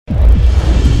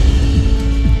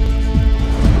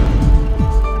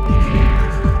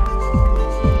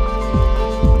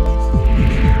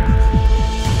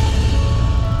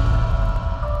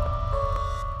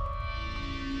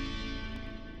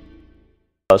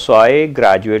So I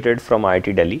graduated from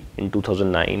IIT Delhi in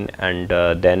 2009, and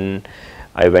then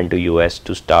I went to US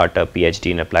to start a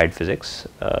PhD in applied physics.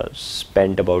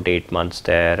 Spent about 8 months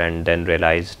there, and then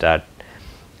realized that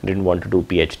I didn't want to do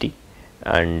PhD,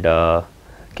 and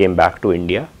came back to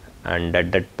India. And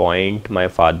at that point, my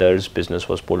father's business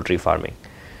was poultry farming.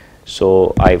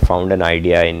 So I found an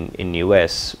idea in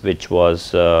US which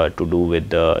was to do with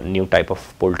the new type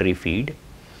of poultry feed,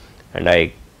 and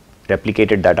I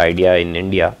replicated that idea in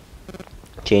India,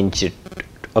 changed it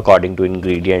according to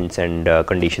ingredients and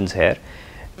conditions here,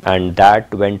 and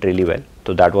that went really well.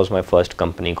 So that was my first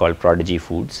company called Prodigy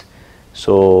Foods.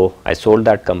 So I sold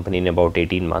that company in about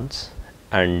 18 months,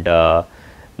 and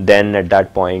then at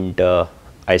that point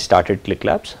I started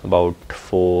ClickLabs about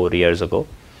 4 years ago.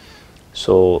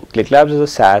 So ClickLabs is a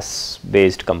SaaS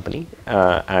based company,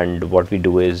 and what we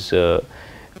do is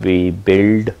we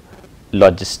build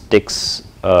logistics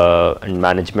and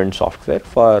management software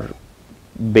for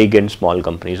big and small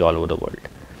companies all over the world.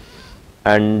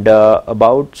 And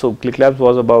so ClickLabs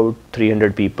was about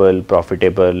 300 people,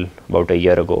 profitable about a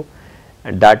year ago.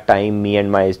 At that time, me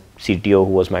and my CTO,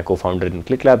 who was my co-founder in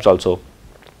ClickLabs also,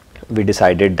 we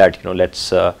decided that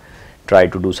let's try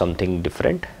to do something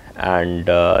different, and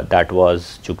that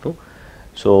was Jugnoo.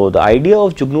 So the idea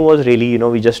of Jugnoo was really,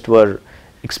 we just were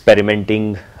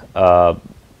experimenting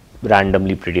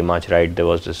randomly pretty much, right? There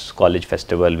was this college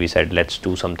festival. We said let's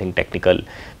do something technical.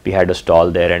 We had a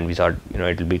stall there, and we thought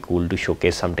it will be cool to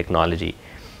showcase some technology.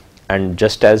 And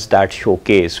just as that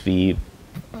showcase, we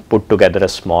put together a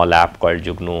small app called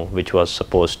Jugnoo, which was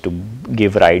supposed to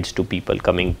give rides to people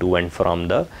coming to and from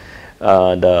the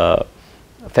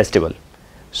festival.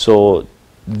 So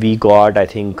we got, I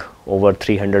think, over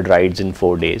 300 rides in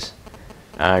 4 days,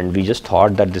 and we just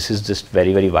thought that this is just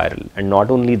very, very viral. And not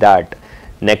only that,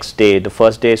 next day, the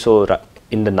first day, so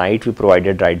in the night we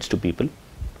provided rides to people.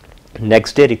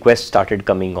 Next day requests started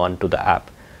coming on to the app.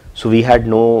 So we had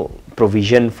no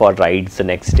provision for rides the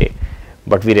next day,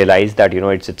 but we realized that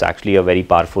it's actually a very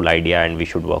powerful idea and we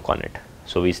should work on it.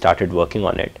 So we started working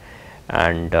on it,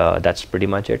 and that's pretty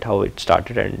much it, how it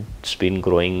started, and it's been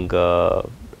growing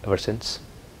ever since.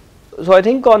 So I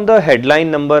think on the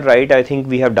headline number, right, I think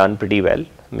we have done pretty well.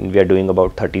 I mean, we are doing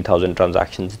about 30,000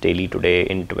 transactions daily today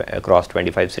across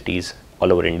 25 cities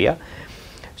all over India.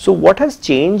 So what has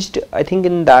changed, I think,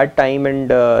 in that time and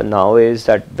now is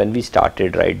that when we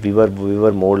started, right, we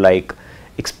were more like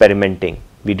experimenting.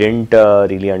 We didn't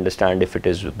really understand if it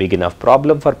is a big enough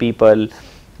problem for people.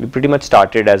 We pretty much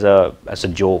started as a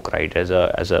joke, right, as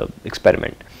a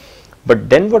experiment. But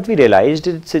then what we realized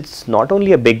is it's not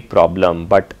only a big problem,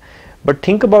 but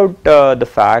think about the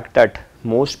fact that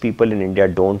most people in India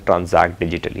don't transact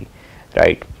digitally,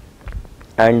 right?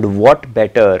 And what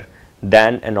better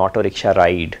than an auto rickshaw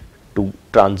ride to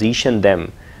transition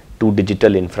them to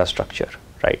digital infrastructure,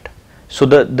 right? So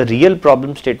the real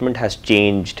problem statement has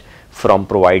changed from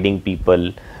providing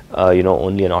people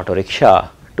only an auto rickshaw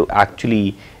to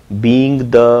actually being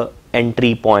the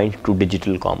entry point to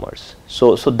digital commerce.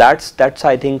 So that's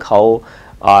I think how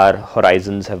our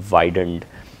horizons have widened.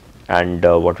 And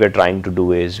what we are trying to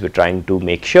do is we're trying to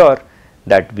make sure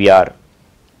that we are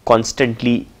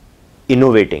constantly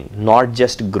innovating, not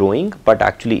just growing, but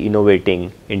actually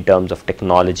innovating in terms of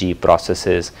technology,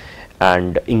 processes,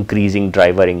 and increasing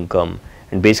driver income,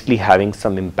 and basically having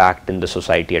some impact in the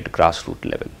society at grassroots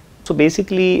level. So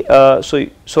basically, so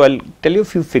I'll tell you a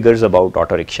few figures about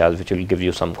auto rickshaws, which will give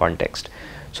you some context.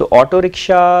 So auto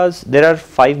rickshaws, there are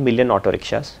 5 million auto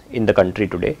rickshaws in the country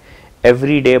today.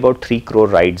 Every day about 3 crore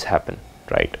rides happen,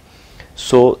 right?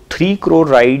 So 3 crore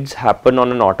rides happen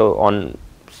on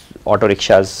auto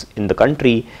rickshaws in the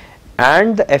country,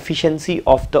 and the efficiency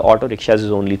of the auto rickshaws is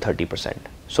only 30%.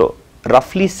 So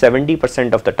roughly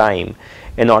 70% of the time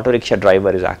an auto rickshaw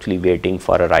driver is actually waiting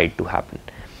for a ride to happen.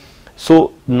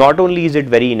 So not only is it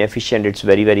very inefficient, it's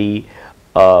very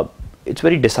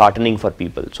disheartening for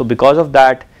people. So because of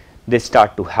that, they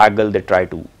start to haggle, they try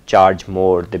to charge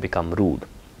more, they become rude.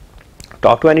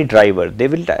 Talk to any driver, they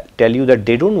will tell you that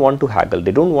they don't want to haggle,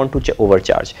 they don't want to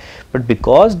overcharge, but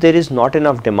because there is not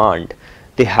enough demand,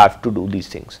 they have to do these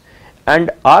things.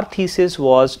 And our thesis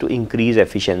was to increase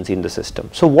efficiency in the system.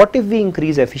 So what if we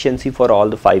increase efficiency for all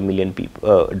the 5 million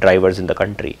people, drivers in the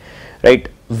country, right?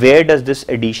 Where does this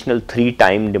additional 3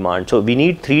 times demand? So we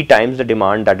need 3 times the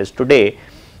demand that is today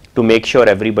to make sure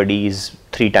everybody is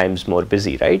 3 times more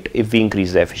busy, right? If we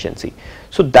increase the efficiency.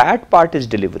 So that part is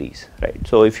deliveries, right?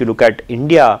 So if you look at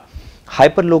India,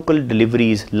 hyperlocal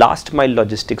deliveries, last mile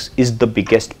logistics is the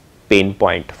biggest pain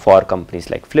point for companies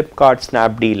like Flipkart,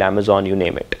 Snapdeal, Amazon, you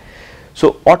name it.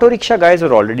 So auto rickshaw guys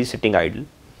are already sitting idle.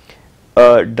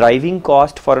 Driving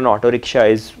cost for an auto rickshaw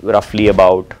is roughly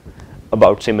about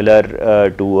similar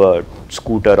to a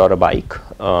scooter or a bike,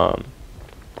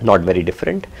 not very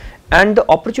different. And the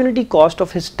opportunity cost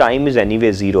of his time is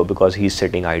anyway zero because he's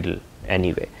sitting idle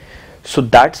anyway. So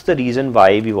that's the reason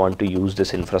why we want to use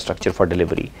this infrastructure for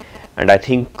delivery. And I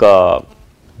think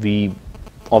we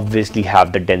obviously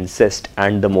have the densest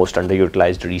and the most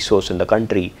underutilized resource in the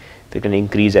country. We can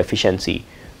increase efficiency.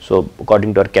 So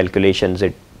according to our calculations,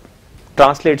 it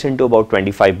translates into about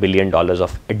 $25 billion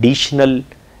of additional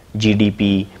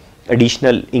GDP,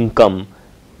 additional income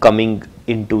coming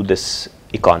into this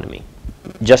economy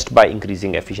just by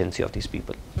increasing efficiency of these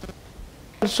people.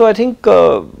 So I think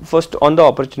first on the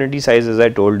opportunity size, as I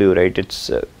told you, right,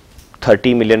 it's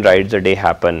 30 million rides a day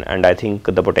happen, and I think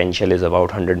the potential is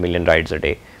about 100 million rides a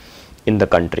day in the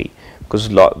country, because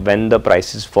when the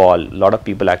prices fall, a lot of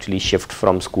people actually shift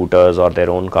from scooters or their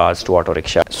own cars to auto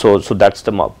rickshaw. So that's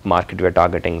the market we're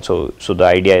targeting. So the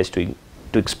idea is to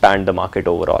expand the market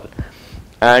overall,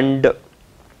 and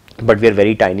but we are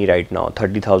very tiny right now.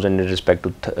 30,000 in respect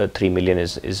to 3 million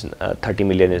is 30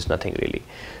 million is nothing really.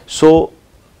 So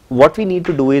what we need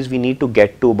to do is we need to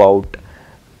get to about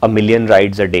 1 million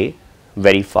rides a day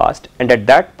very fast, and at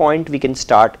that point we can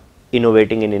start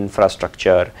innovating in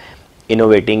infrastructure,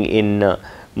 innovating in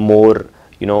more,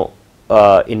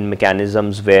 in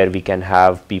mechanisms where we can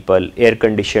have people air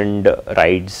conditioned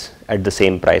rides at the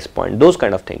same price point, those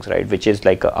kind of things, right, which is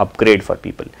like an upgrade for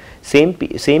people. Same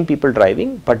people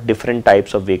driving, but different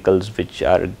types of vehicles which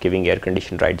are giving air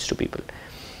conditioned rides to people.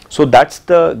 So that's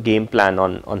the game plan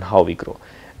on how we grow.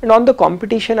 And on the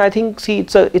competition, I think, see,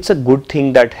 it's a good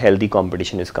thing that healthy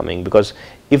competition is coming, because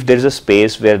if there is a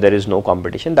space where there is no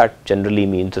competition, that generally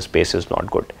means the space is not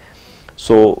good.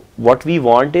 So what we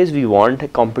want is, we want a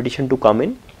competition to come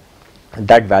in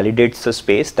that validates the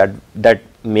space, that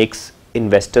makes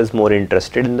investors more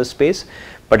interested in the space,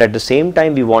 but at the same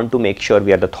time we want to make sure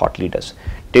we are the thought leaders.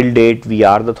 Till date we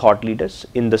are the thought leaders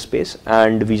in the space,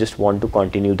 and we just want to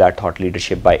continue that thought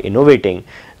leadership by innovating,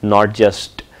 not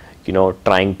just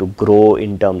trying to grow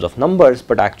in terms of numbers,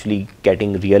 but actually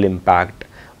getting real impact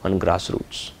on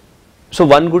grassroots. So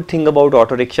one good thing about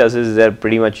auto rickshaws is they're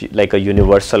pretty much like a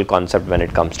universal concept when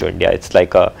it comes to India. It's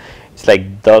like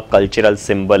the cultural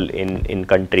symbol in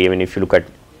country. I mean, if you look at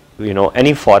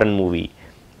any foreign movie,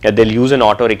 they'll use an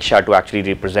auto rickshaw to actually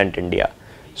represent India.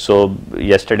 So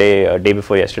yesterday, day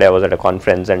before yesterday, I was at a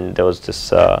conference, and there was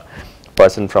this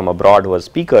person from abroad who was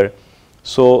speaker.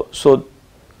 So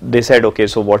they said, okay,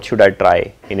 so what should I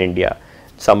try in India?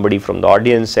 Somebody from the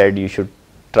audience said you should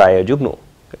try a Jugnoo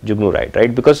ride,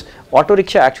 right? Because auto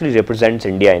rickshaw actually represents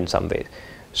India in some ways.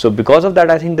 So because of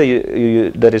that, I think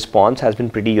the response has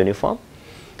been pretty uniform.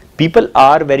 People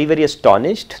are very, very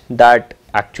astonished that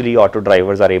actually auto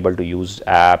drivers are able to use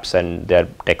apps and they're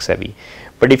tech savvy.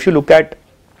 But if you look at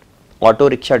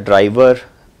auto rickshaw driver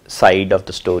side of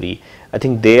the story, I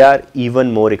think they are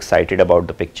even more excited about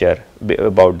the picture,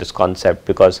 about this concept,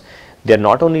 because they're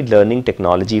not only learning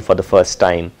technology for the first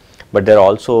time, but they're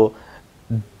also,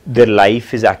 their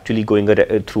life is actually going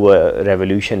through a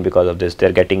revolution because of this.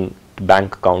 They're getting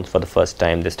bank accounts for the first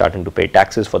time, they're starting to pay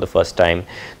taxes for the first time,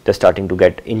 they're starting to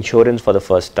get insurance for the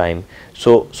first time.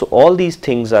 So all these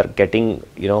things are getting,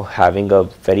 having a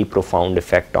very profound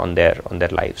effect on their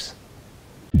lives.